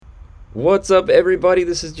What's up, everybody?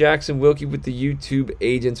 This is Jackson Wilkie with the YouTube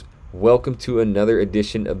Agents. Welcome to another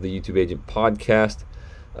edition of the YouTube Agent Podcast.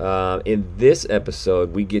 In this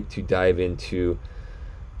episode, we get to dive into,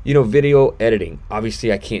 video editing.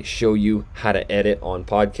 Obviously, I can't show you how to edit on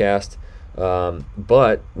podcast,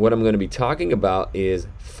 but what I'm going to be talking about is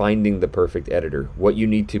finding the perfect editor, what you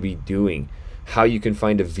need to be doing, how you can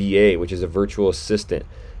find a VA, which is a virtual assistant,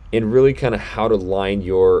 and really kind of how to line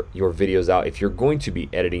your videos out if you're going to be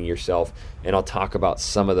editing yourself. And I'll talk about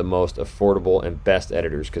some of the most affordable and best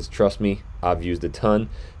editors, because trust me, I've used a ton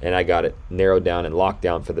and I got it narrowed down and locked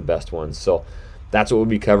down for the best ones. So that's what we'll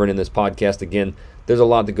be covering in this podcast. Again, there's a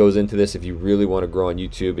lot that goes into this if you really want to grow on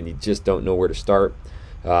YouTube and you just don't know where to start.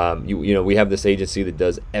 We have this agency that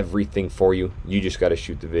does everything for you. You just got to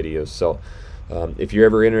shoot the videos. So if you're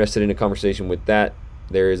ever interested in a conversation with that,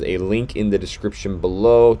 there is a link in the description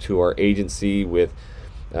below to our agency with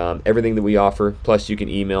everything that we offer. Plus, you can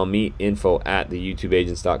email me,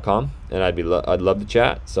 info@theYouTubeAgents.com, and I'd love to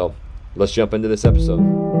chat. So let's jump into this episode.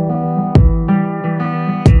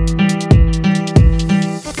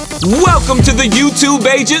 Welcome to the YouTube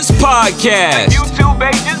Agents Podcast.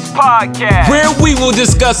 Where we will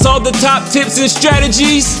discuss all the top tips and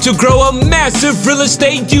strategies to grow a massive real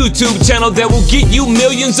estate YouTube channel that will get you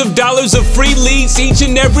millions of dollars of free leads each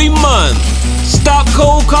and every month. Stop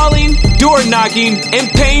cold calling, door knocking, and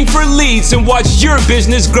paying for leads and watch your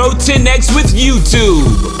business grow 10x with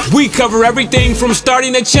YouTube. We cover everything from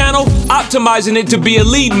starting a channel, optimizing it to be a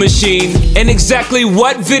lead machine, and exactly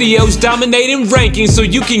what videos dominate in rankings so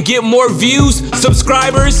you can get more views,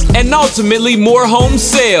 subscribers, and ultimately more home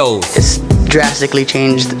sales. It's drastically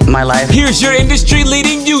changed my life. Here's your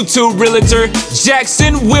industry-leading YouTube realtor,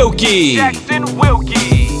 Jackson Wilkie.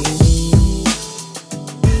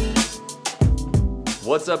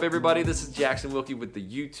 What's up, everybody? This is Jackson Wilkie with the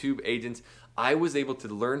YouTube Agents. I was able to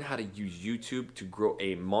learn how to use YouTube to grow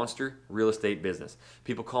a monster real estate business.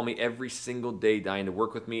 People call me every single day dying to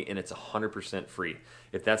work with me, and it's 100% free.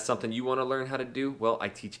 If that's something you want to learn how to do, well, I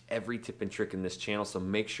teach every tip and trick in this channel, so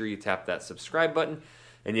make sure you tap that subscribe button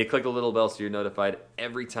and you click the little bell so you're notified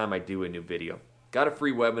every time I do a new video. Got a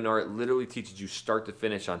free webinar. It literally teaches you start to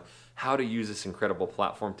finish on how to use this incredible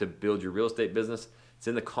platform to build your real estate business. It's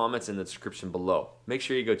in the comments in the description below. Make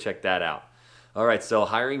sure you go check that out. All right, so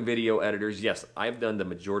hiring video editors. Yes, I've done the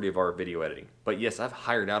majority of our video editing. But yes, I've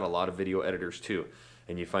hired out a lot of video editors too.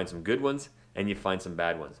 And you find some good ones and you find some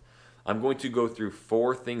bad ones. I'm going to go through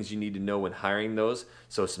 4 things you need to know when hiring those.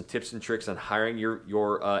 So some tips and tricks on hiring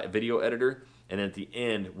your video editor. And at the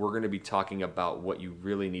end, we're going to be talking about what you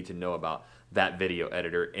really need to know about that video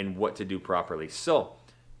editor and what to do properly. So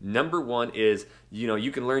number 1 is,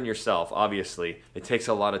 you can learn yourself, obviously. It takes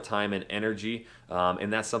a lot of time and energy,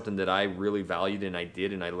 and that's something that I really valued, and I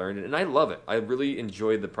did, and I learned it, and I love it. I really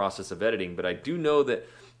enjoyed the process of editing, but I do know that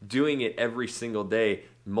doing it every single day,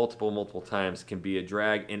 multiple times, can be a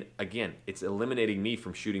drag, and again, it's eliminating me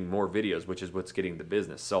from shooting more videos, which is what's getting the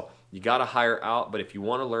business. So you got to hire out, but if you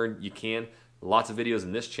want to learn, you can. Lots of videos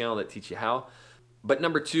in this channel that teach you how. But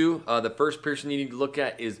number 2, the first person you need to look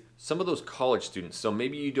at is some of those college students. So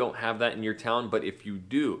maybe you don't have that in your town, but if you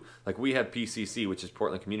do, like we have PCC, which is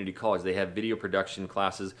Portland Community College. They have video production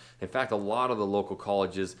classes. In fact, a lot of the local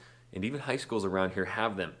colleges and even high schools around here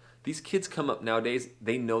have them. These kids come up nowadays,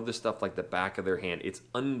 they know this stuff like the back of their hand. It's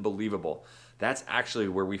unbelievable. That's actually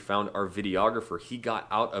where we found our videographer. He got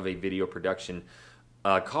out of a video production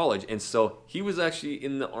college, and so he was actually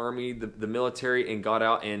in the Army, the military, and got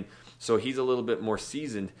out, and so he's a little bit more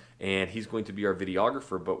seasoned, and he's going to be our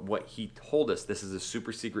videographer. But what he told us, this is a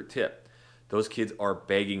super secret tip, those kids are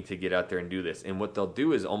begging to get out there and do this, and what they'll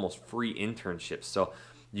do is almost free internships. So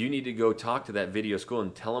you need to go talk to that video school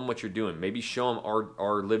and tell them what you're doing. Maybe show them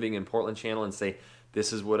our Living in Portland channel and say,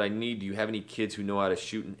 this is what I need. Do you have any kids who know how to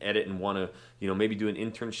shoot and edit and want to maybe do an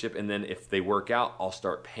internship, and then if they work out, I'll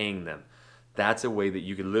start paying them. That's a way that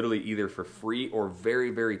you could literally either for free or very,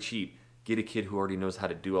 very cheap get a kid who already knows how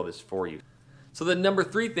to do all this for you. So the number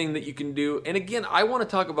 3 thing that you can do, and again, I want to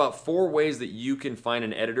talk about 4 ways that you can find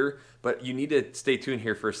an editor, but you need to stay tuned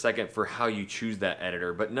here for a second for how you choose that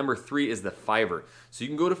editor. But number 3 is the Fiverr. So you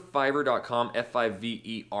can go to Fiverr.com,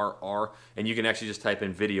 Fiverr, and you can actually just type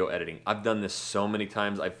in video editing. I've done this so many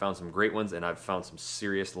times. I've found some great ones, and I've found some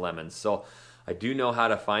serious lemons. So I do know how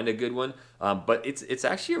to find a good one, but it's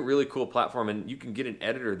actually a really cool platform, and you can get an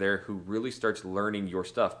editor there who really starts learning your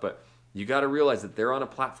stuff. But you got to realize that they're on a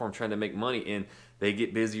platform trying to make money, and they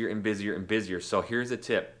get busier and busier and busier. So here's a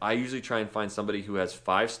tip. I usually try and find somebody who has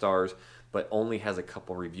 5 stars but only has a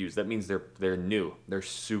couple reviews. That means they're new. They're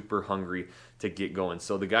super hungry to get going.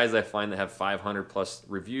 So the guys I find that have 500 plus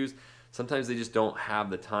reviews, sometimes they just don't have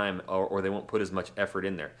the time or they won't put as much effort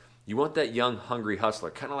in there. You want that young, hungry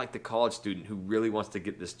hustler, kind of like the college student who really wants to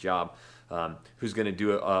get this job, who's going to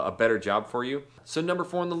do a better job for you. So number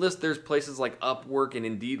 4 on the list, there's places like Upwork and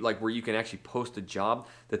Indeed, like where you can actually post a job.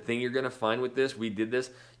 The thing you're going to find with this, we did this,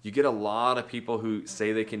 you get a lot of people who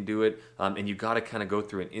say they can do it, and you got to kind of go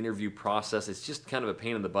through an interview process. It's just kind of a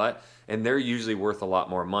pain in the butt, and they're usually worth a lot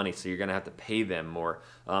more money, so you're going to have to pay them more.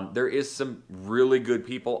 There is some really good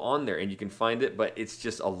people on there, and you can find it, but it's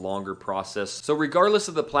just a longer process. So regardless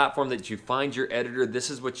of the platform that you find your editor, this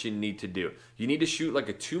is what you need to do. You need to shoot like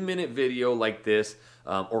a 2-minute video like this,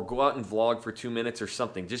 or go out and vlog for 2 minutes or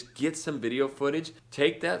something. Just get some video footage,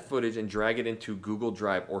 take that footage and drag it into Google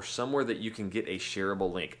Drive or somewhere that you can get a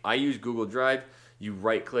shareable link. I use Google Drive. You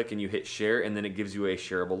right click and you hit share, and then it gives you a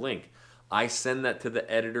shareable link. I send that to the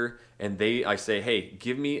editor, and I say, hey,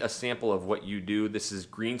 give me a sample of what you do. This is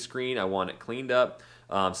green screen. I want it cleaned up,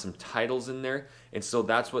 some titles in there. And so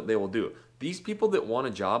that's what they will do. These people that want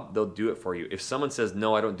a job, they'll do it for you. If someone says,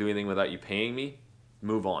 no, I don't do anything without you paying me,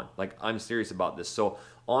 move on. Like, I'm serious about this. So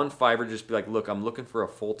on Fiverr, just be like, look, I'm looking for a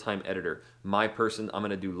full-time editor. My person, I'm going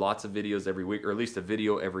to do lots of videos every week, or at least a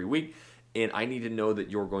video every week, and I need to know that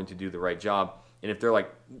you're going to do the right job. And if they're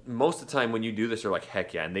like, most of the time when you do this, they're like,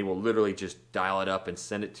 heck yeah, and they will literally just dial it up and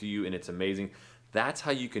send it to you, and it's amazing. That's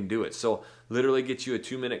how you can do it. So literally get you a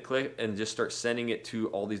 2-minute clip and just start sending it to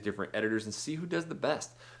all these different editors and see who does the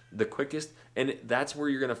best, the quickest, and that's where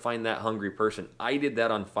you're going to find that hungry person. I did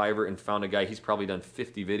that on Fiverr and found a guy, he's probably done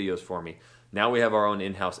 50 videos for me. Now we have our own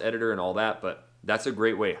in-house editor and all that, but that's a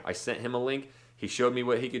great way. I sent him a link, he showed me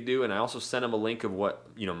what he could do, and I also sent him a link of what,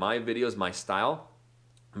 my videos, my style.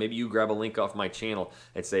 Maybe you grab a link off my channel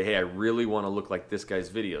and say, hey, I really want to look like this guy's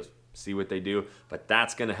videos. See what they do, but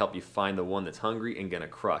that's going to help you find the one that's hungry and going to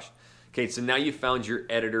crush. Okay, so now you found your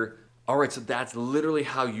editor. All right, so that's literally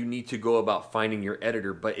how you need to go about finding your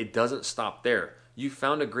editor, but it doesn't stop there. You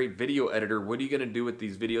found a great video editor. What are you going to do with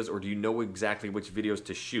these videos, or do you know exactly which videos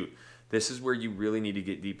to shoot? This is where you really need to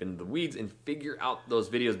get deep into the weeds and figure out those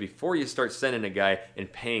videos before you start sending a guy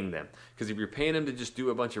and paying them. Because if you're paying them to just do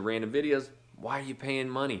a bunch of random videos, why are you paying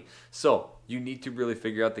money? So you need to really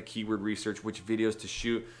figure out the keyword research, which videos to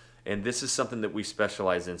shoot, and this is something that we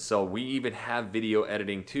specialize in. So we even have video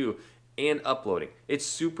editing too, and uploading. It's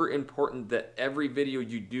super important that every video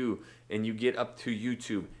you do and you get up to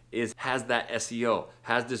YouTube has that SEO,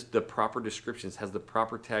 has the proper descriptions, has the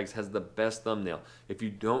proper tags, has the best thumbnail. If you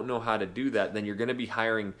don't know how to do that, then you're going to be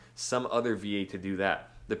hiring some other VA to do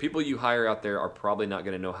that. The people you hire out there are probably not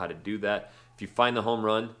going to know how to do that. If you find the home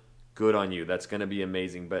run, good on you. That's going to be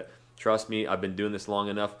amazing. But trust me, I've been doing this long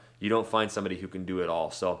enough. You don't find somebody who can do it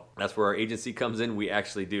all. So that's where our agency comes in. We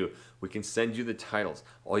actually do. We can send you the titles.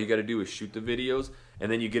 All you got to do is shoot the videos,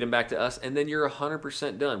 and then you get them back to us, and then you're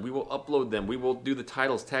 100% done. We will upload them. We will do the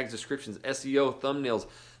titles, tags, descriptions, SEO, thumbnails,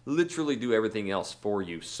 literally do everything else for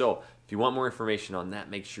you. So if you want more information on that,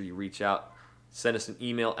 make sure you reach out. Send us an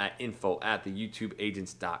email at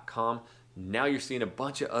info@theyoutubeagents.com. Now you're seeing a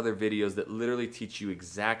bunch of other videos that literally teach you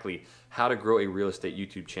exactly how to grow a real estate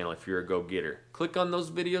YouTube channel if you're a go-getter. Click on those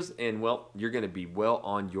videos and, well, you're going to be well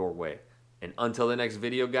on your way. And until the next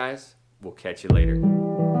video, guys, we'll catch you later.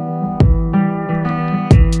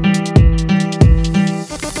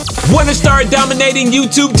 Want to start dominating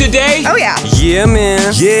YouTube today? Oh yeah. Yeah,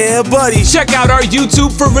 man. Yeah, buddy. Check out our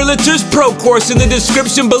YouTube for Realtors Pro course in the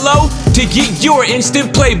description below to get your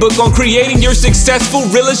instant playbook on creating your successful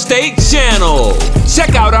real estate channel.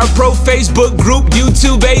 Check out our pro Facebook group,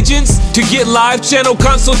 YouTube Agents, to get live channel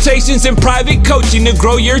consultations and private coaching to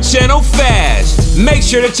grow your channel fast. Make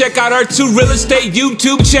sure to check out our 2 real estate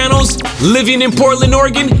YouTube channels, Living in Portland,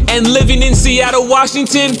 Oregon, and Living in Seattle,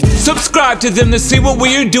 Washington. Subscribe to them to see what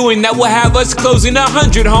we are doing that will have us closing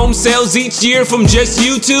 100 home sales each year from just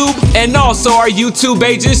YouTube, and also our YouTube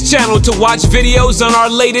Agents channel to watch videos on our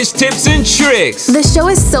latest tips and tricks. The show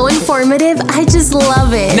is so informative, I just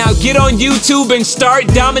love it. Now get on YouTube and start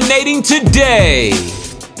dominating today.